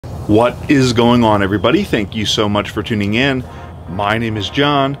What is going on, everybody? Thank you so much for tuning in. My name is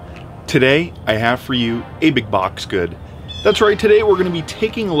John. Today I have for you a big box good. That's right, today we're going to be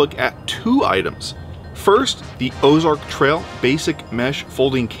taking a look at two items. First, the Ozark Trail Basic Mesh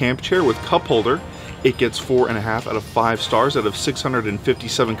Folding Camp Chair with Cup Holder. It gets 4.5 out of 5 stars out of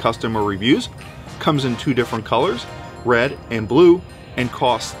 657 customer reviews. Comes in two different colors, red and blue, and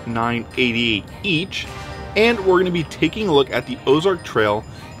costs $9.88 each. And we're going to be taking a look at the Ozark Trail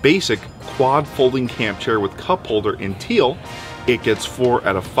Basic Quad Folding Camp Chair with Cup Holder in teal. It gets 4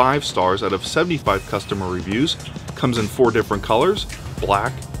 out of 5 stars out of 75 customer reviews. Comes in 4 different colors,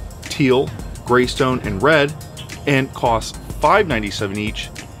 black, teal, graystone, and red, and costs $5.97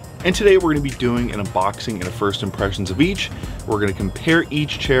 each. And today we're going to be doing an unboxing and a first impressions of each. We're going to compare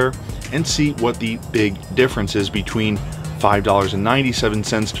each chair and see what the big difference is between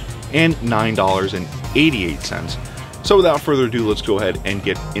 $5.97 and $9.88. So without further ado, let's go ahead and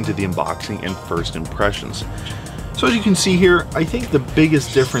get into the unboxing and first impressions. So as you can see here, I think the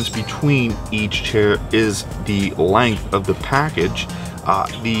biggest difference between each chair is the length of the package.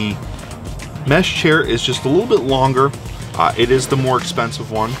 The mesh chair is just a little bit longer. It is the more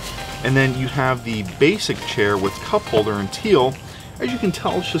expensive one. And then you have the basic chair with cup holder in teal. As you can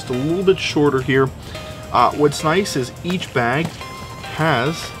tell, it's just a little bit shorter here. What's nice is each bag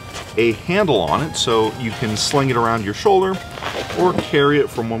has a handle on it, so you can sling it around your shoulder or carry it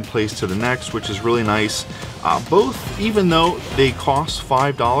from one place to the next, which is really nice. Both, even though they cost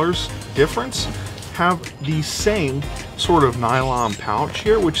 $5 difference, have the same sort of nylon pouch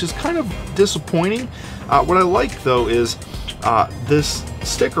here, which is kind of disappointing. What I like though is this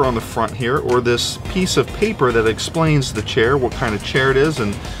sticker on the front here, or this piece of paper that explains the chair, what kind of chair it is,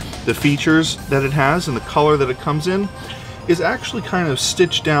 and the features that it has and the color that it comes in, is actually kind of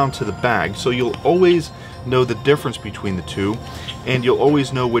stitched down to the bag, so you'll always know the difference between the two, and you'll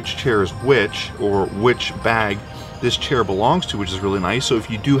always know which chair is which, or which bag this chair belongs to, which is really nice. So if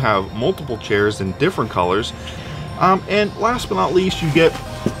you do have multiple chairs in different colors, and last but not least, you get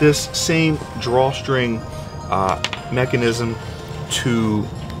this same drawstring mechanism to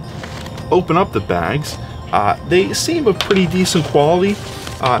open up the bags. They seem of pretty decent quality.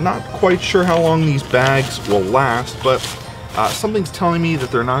 Not quite sure how long these bags will last, but something's telling me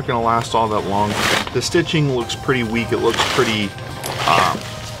that they're not going to last all that long. The stitching looks pretty weak. It looks pretty,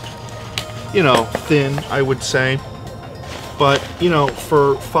 you know, thin, I would say. But, you know,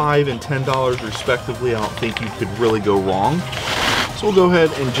 for $5 and $10 respectively, I don't think you could really go wrong. So we'll go ahead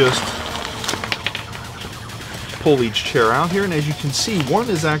and just pull each chair out here. And as you can see, one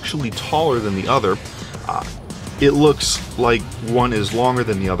is actually taller than the other. It looks like one is longer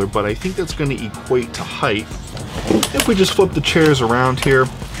than the other, but I think that's going to equate to height. If we just flip the chairs around here,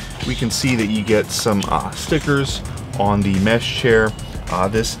 we can see that you get some stickers on the mesh chair.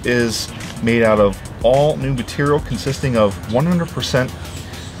 This is made out of all new material consisting of 100%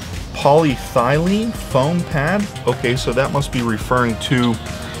 polyethylene foam pad. Okay, so that must be referring to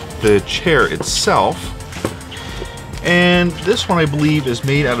the chair itself. And this one, I believe, is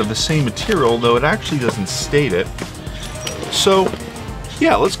made out of the same material, though it actually doesn't state it. So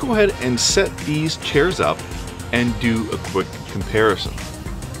yeah, let's go ahead and set these chairs up and do a quick comparison.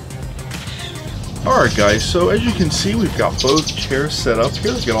 Alright guys, so as you can see, we've got both chairs set up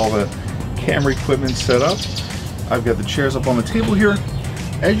here. We've got all the camera equipment set up. I've got the chairs up on the table here.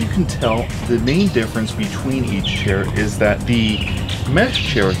 As you can tell, the main difference between each chair is that the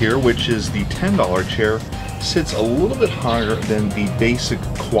mesh chair here, which is the $10 chair, sits a little bit higher than the basic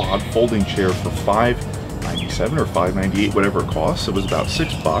quad folding chair for $5.97 or $5.98, whatever it costs. It was about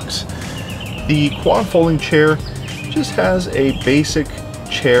 $6. The quad folding chair just has a basic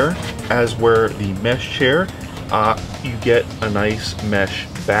chair, as where the mesh chair, you get a nice mesh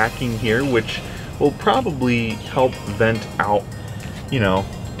backing here, which will probably help vent out, you know,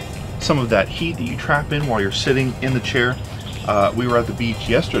 some of that heat that you trap in while you're sitting in the chair. We were at the beach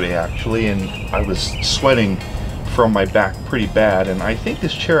yesterday actually, and I was sweating from my back pretty bad, and I think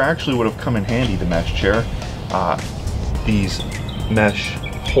this chair actually would have come in handy, the mesh chair. These mesh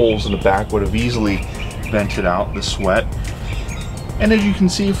holes in the back would have easily vented out the sweat. And as you can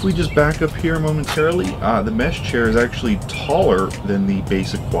see, if we just back up here momentarily, the mesh chair is actually taller than the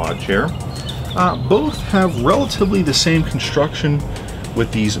basic quad chair. Both have relatively the same construction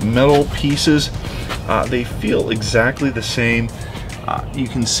with these metal pieces. They feel exactly the same. You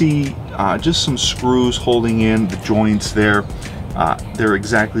can see just some screws holding in the joints there. They're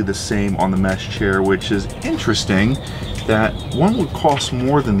exactly the same on the mesh chair, which is interesting that one would cost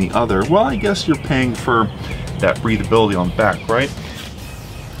more than the other. Well, I guess you're paying for that breathability on the back, right?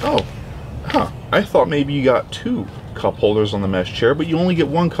 Oh, huh. I thought maybe you got two cup holders on the mesh chair, but you only get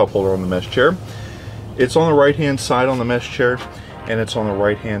one cup holder on the mesh chair. It's on the right hand side on the mesh chair, and it's on the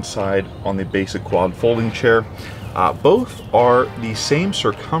right hand side on the basic quad folding chair. Both are the same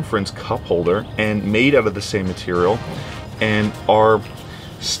circumference cup holder and made out of the same material, and are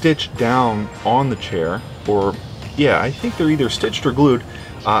stitched down on the chair, or yeah, I think they're either stitched or glued.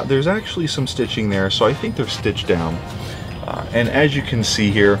 There's actually some stitching there, so I think they're stitched down. And as you can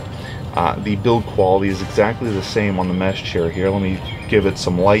see here, the build quality is exactly the same on the mesh chair here. Let me give it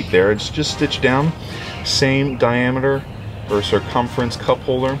some light there. It's just stitched down, same diameter or circumference cup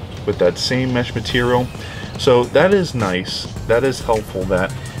holder with that same mesh material. So that is nice. That is helpful,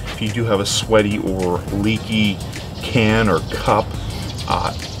 that if you do have a sweaty or leaky can or cup,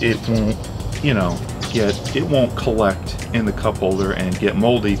 it won't, you know, it won't collect in the cup holder and get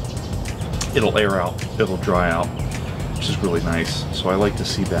moldy. It'll air out, it'll dry out, which is really nice. So I like to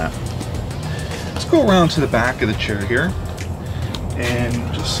see that. Let's go around to the back of the chair here and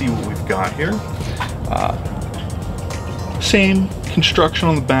just see what we've got here. Same construction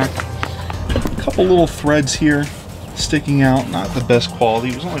on the back. A couple little threads here sticking out, not the best quality.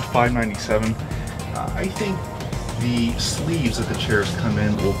 It was only $5.97. I think the sleeves that the chairs come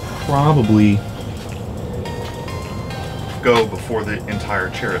in will probably go before the entire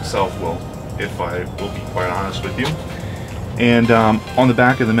chair itself will, if I will be quite honest with you. And on the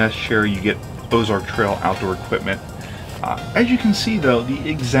back of the mesh chair you get Ozark Trail outdoor equipment. As you can see though, the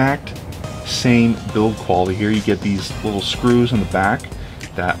exact same build quality here. You get these little screws in the back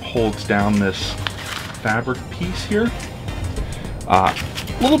that holds down this fabric piece here. A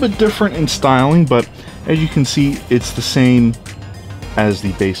little bit different in styling, but as you can see, it's the same as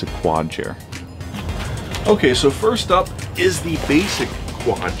the basic quad chair. Okay, so first up is the basic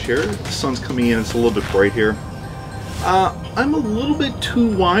quad chair. The sun's coming in, it's a little bit bright here. I'm a little bit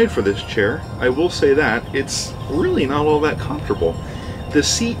too wide for this chair. I will say that. It's really not all that comfortable. The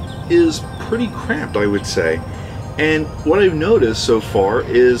seat is pretty cramped, I would say. And what I've noticed so far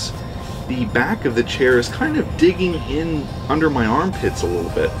is the back of the chair is kind of digging in under my armpits a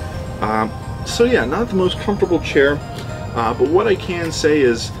little bit. So yeah, not the most comfortable chair, but what I can say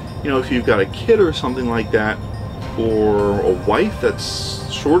is, you know, if you've got a kid or something like that, or a wife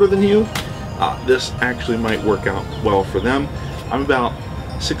that's shorter than you, this actually might work out well for them. I'm about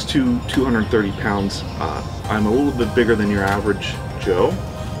 6'2", 230 pounds. I'm a little bit bigger than your average Joe.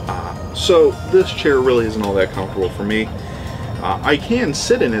 So this chair really isn't all that comfortable for me. I can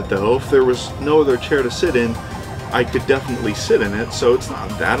sit in it though. If there was no other chair to sit in, I could definitely sit in it, so it's not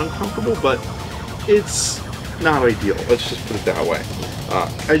that uncomfortable, but it's not ideal. Let's just put it that way.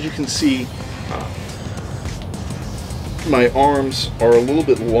 As you can see, my arms are a little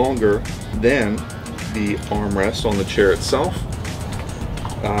bit longer than the armrest on the chair itself.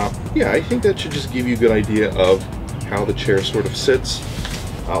 Yeah, I think that should just give you a good idea of how the chair sort of sits.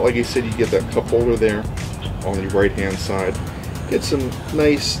 Like I said, you get that cup holder there on the right hand side. Get some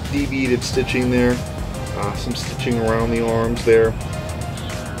nice deviated stitching there, some stitching around the arms there.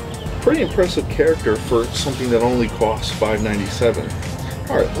 Pretty impressive character for something that only costs $5.97.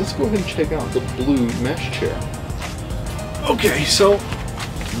 Alright, let's go ahead and check out the blue mesh chair. Okay, so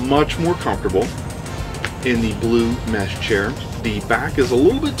much more comfortable in the blue mesh chair. The back is a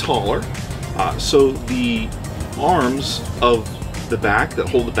little bit taller, so the arms of the back that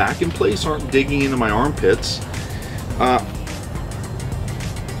hold the back in place aren't digging into my armpits.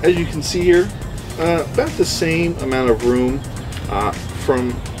 As you can see here, about the same amount of room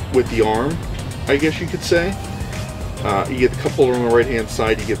with the arm, I guess you could say. You get the cup holder on the right hand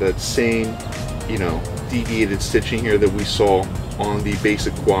side, you get that same, you know, deviated stitching here that we saw on the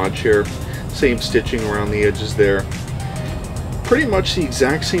basic quad chair. Same stitching around the edges there. Pretty much the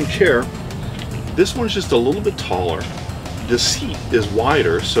exact same chair. This one's just a little bit taller. The seat is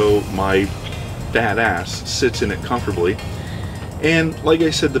wider, so my badass sits in it comfortably. And like I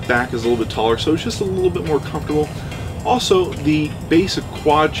said, the back is a little bit taller, so it's just a little bit more comfortable. Also, the basic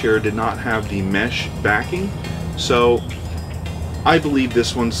quad chair did not have the mesh backing, so I believe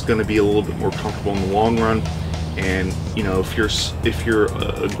this one's going to be a little bit more comfortable in the long run. And you know, if you're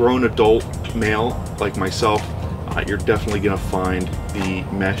a grown adult male like myself, you're definitely going to find the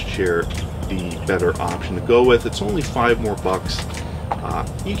mesh chair the better option to go with. It's only $5 more.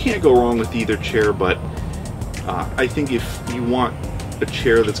 You can't go wrong with either chair, but I think if you want a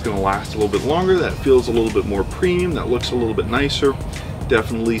chair that's going to last a little bit longer, that feels a little bit more premium, that looks a little bit nicer,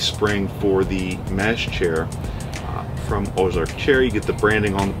 definitely spring for the mesh chair from Ozark Chair. You get the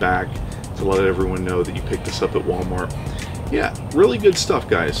branding on the back to let everyone know that you picked this up at Walmart. Yeah, really good stuff,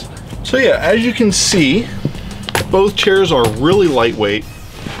 guys. So yeah, as you can see, both chairs are really lightweight.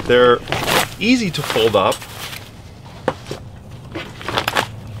 They're easy to fold up.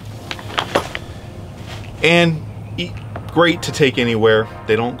 and great to take anywhere.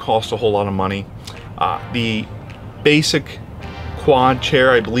 They don't cost a whole lot of money. The basic quad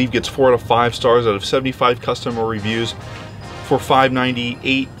chair, I believe, gets 4 out of 5 stars out of 75 customer reviews for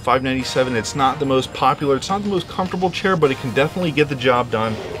 $598, $597. It's not the most popular, it's not the most comfortable chair, but it can definitely get the job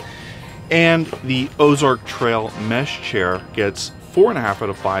done. And the Ozark Trail mesh chair gets 4.5 out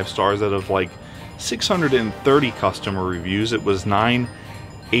of 5 stars out of like 630 customer reviews. It was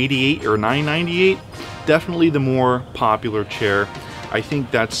 $988 or $998. Definitely the more popular chair. I think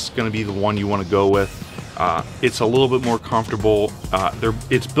that's going to be the one you want to go with. It's a little bit more comfortable.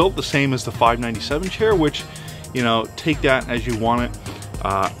 It's built the same as the $597 chair, which, you know, take that as you want it.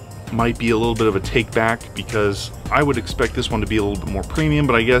 Might be a little bit of a take back, because I would expect this one to be a little bit more premium,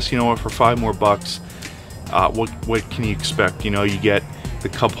 but I guess, you know what, for $5 more bucks, what can you expect? You know, you get the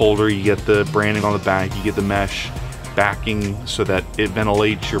cup holder, you get the branding on the back, you get the mesh backing so that it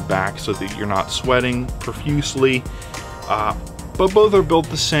ventilates your back so that you're not sweating profusely. But both are built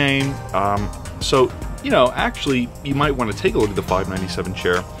the same. So, you know, actually, you might want to take a look at the $597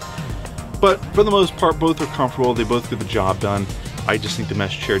 chair. But for the most part, both are comfortable. They both get the job done. I just think the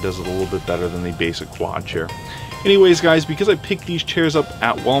mesh chair does it a little bit better than the basic quad chair. Anyways, guys, because I picked these chairs up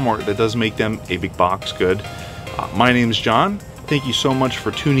at Walmart, that does make them a big box good. My name is John. Thank you so much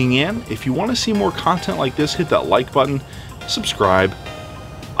for tuning in. If you want to see more content like this, hit that like button, subscribe.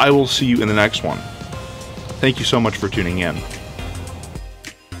 I will see you in the next one. Thank you so much for tuning in.